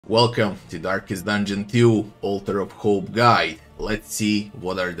Welcome to Darkest Dungeon 2 Altar of Hope Guide. Let's see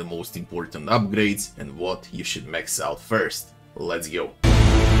what are the most important upgrades and what you should max out first. Let's go.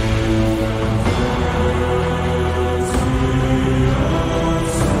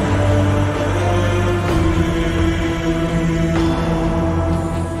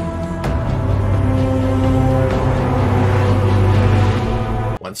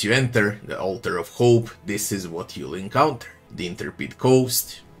 Once you enter the Altar of Hope, this is what you'll encounter. The Intrepid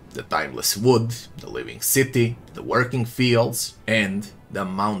Coast, the Timeless Wood, the Living City, the Working Fields, and the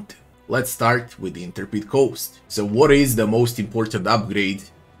Mountain. Let's start with the Intrepid Coast. So what is the most important upgrade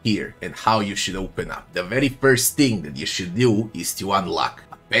here and how you should open up? The very first thing that you should do is to unlock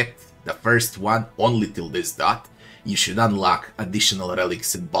a pet, the first one only till this dot. You should unlock additional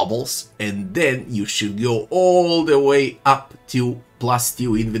relics and bubbles, and then you should go all the way up to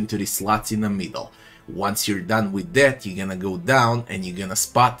 +2 inventory slots in the middle. Once you're done with that, you're gonna go down and you're gonna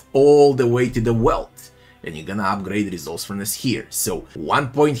spot all the way to the wealth, and you're gonna upgrade resourcefulness here. So 1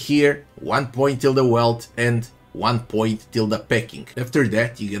 point here, 1 point till the wealth, and 1 point till the pecking. After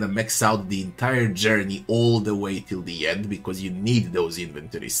that, you're gonna max out the entire journey all the way till the end because you need those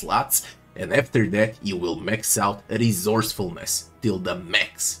inventory slots. And after that, you will max out resourcefulness till the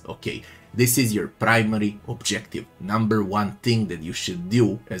max. Okay, this is your primary objective, number one thing that you should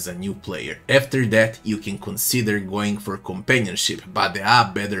do as a new player. After that, you can consider going for companionship, but there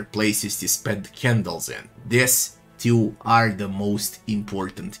are better places to spend candles in. These two are the most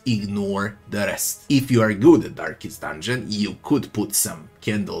important. Ignore the rest. If you are good at Darkest Dungeon, you could put some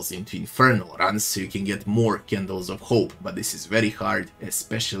candles into Infernal runs so you can get more Candles of Hope, but this is very hard,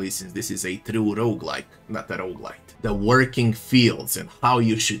 especially since this is a true roguelike, not a roguelite. The Working Fields and how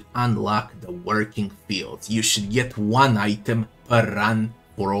you should unlock the Working Fields. You should get one item per run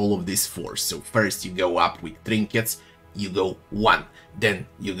for all of these four. So first you go up with trinkets, you go 1, then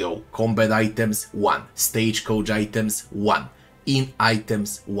you go combat items 1, stagecoach items 1, in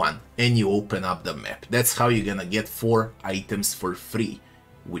items 1, and you open up the map. That's how you're gonna get 4 items for free,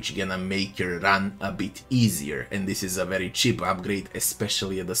 which gonna make your run a bit easier, and this is a very cheap upgrade,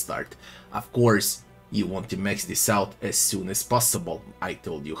 especially at the start. Of course, you want to max this out as soon as possible. I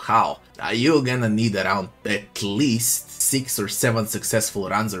told you how. You're gonna need around at least 6 or 7 successful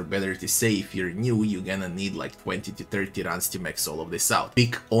runs, or better to say, if you're new, you're gonna need like 20 to 30 runs to max all of this out.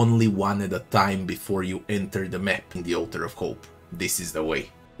 Pick only one at a time before you enter the map in the Altar of Hope. This is the way.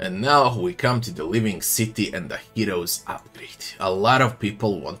 And now we come to the Living City and the Heroes upgrade. A lot of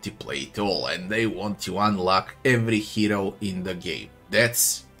people want to play it all, and they want to unlock every hero in the game.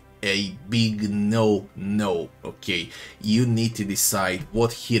 That's a big no, okay? You need to decide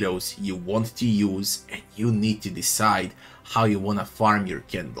what heroes you want to use, and you need to decide how you want to farm your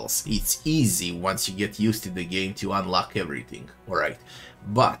candles. It's easy once you get used to the game to unlock everything, alright?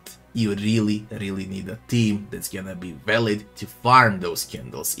 But you really need a team that's gonna be valid to farm those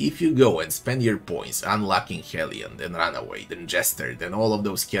candles. If you go and spend your points unlocking Hellion, then Runaway, then Jester, then all of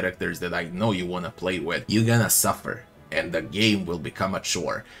those characters that I know you wanna play with, you're gonna suffer, and the game will become a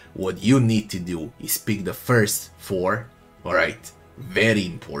chore. What you need to do is pick the first 4, alright? Very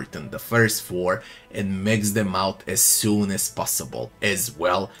important, the first 4, and max them out as soon as possible, as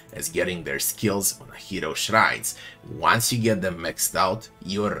well as getting their skills on a hero shrines. Once you get them maxed out,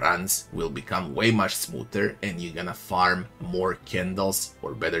 your runs will become way much smoother, and you're gonna farm more candles,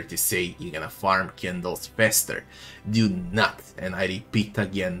 or better to say, you're gonna farm candles faster. Do not, and I repeat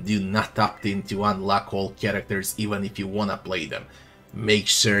again, do not opt in to unlock all characters even if you wanna play them. Make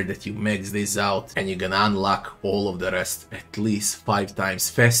sure that you max this out, and you're gonna unlock all of the rest at least 5 times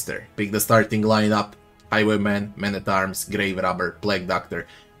faster. Pick the starting lineup: Highwayman, Man-at-Arms, Grave Robber, Plague Doctor.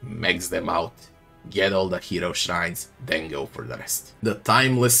 Max them out, get all the hero shrines, then go for the rest. The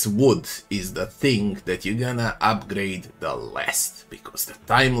Timeless Wood is the thing that you're gonna upgrade the last, because the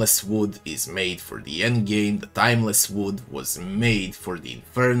Timeless Wood is made for the end game. The Timeless Wood was made for the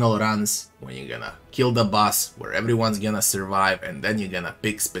Infernal runs, when you're gonna kill the boss, where everyone's gonna survive, and then you're gonna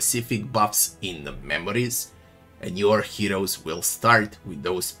pick specific buffs in the memories, and your heroes will start with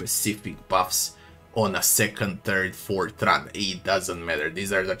those specific buffs on a 2nd, 3rd, 4th run. It doesn't matter.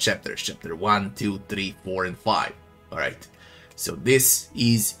 These are the chapters: chapter 1, 2, 3, 4, and 5. Alright, so this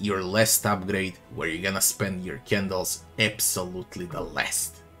is your last upgrade, where you're gonna spend your candles absolutely the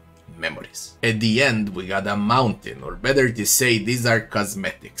last. Memories. At the end, we got a mountain, or better to say, these are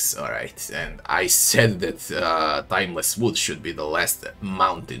cosmetics, alright? And I said that Timeless Wood should be the last,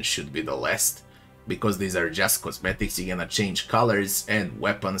 mountain should be the last, because these are just cosmetics. You're gonna change colors and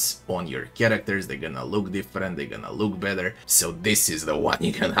weapons on your characters, they're gonna look different, they're gonna look better. So this is the one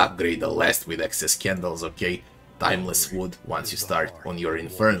you're gonna upgrade the last with excess candles, okay? timeless wood once you start on your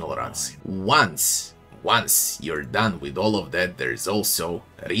infernal runs. Once you're done with all of that, there's also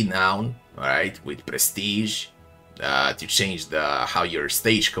renown, alright, with prestige, to change how your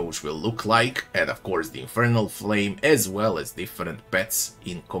stagecoach will look like, and of course the infernal flame, as well as different pets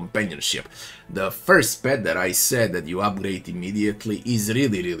in companionship. The first pet that I said that you upgrade immediately is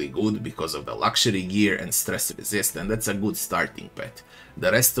really good because of the luxury gear and stress resist, and that's a good starting pet.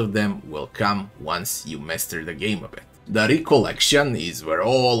 The rest of them will come once you master the game a bit. The recollection is where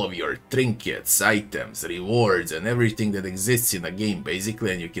all of your trinkets, items, rewards, and everything that exists in the game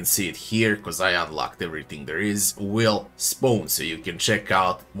basically, and you can see it here because I unlocked everything there is, will spawn, so you can check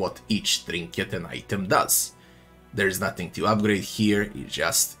out what each trinket and item does. There's nothing to upgrade here, it's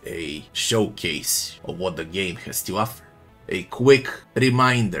just a showcase of what the game has to offer. A quick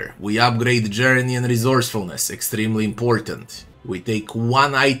reminder, we upgrade journey and resourcefulness, extremely important. We take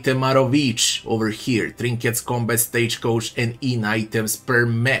one item out of each over here, trinkets, combat, stagecoach, and in items per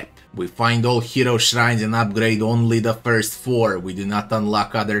map. We find all hero shrines and upgrade only the first 4, we do not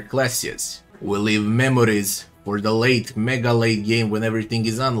unlock other classes. We leave memories for the mega late game when everything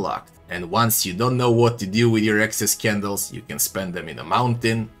is unlocked. And once you don't know what to do with your excess candles, you can spend them in a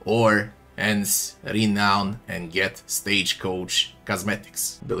mountain or hence renown and get stagecoach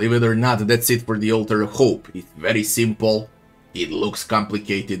cosmetics. Believe it or not, that's it for the Altar of Hope. It's very simple. It looks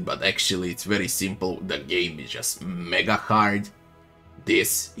complicated, but actually it's very simple. The game is just mega hard.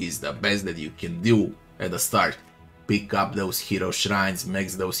 This is the best that you can do at the start. Pick up those hero shrines,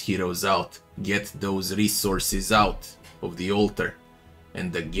 max those heroes out, get those resources out of the altar.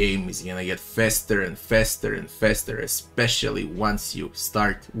 And the game is gonna get faster and faster and faster, especially once you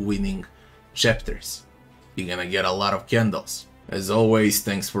start winning chapters. You're gonna get a lot of candles. As always,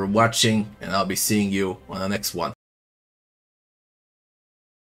 thanks for watching, and I'll be seeing you on the next one.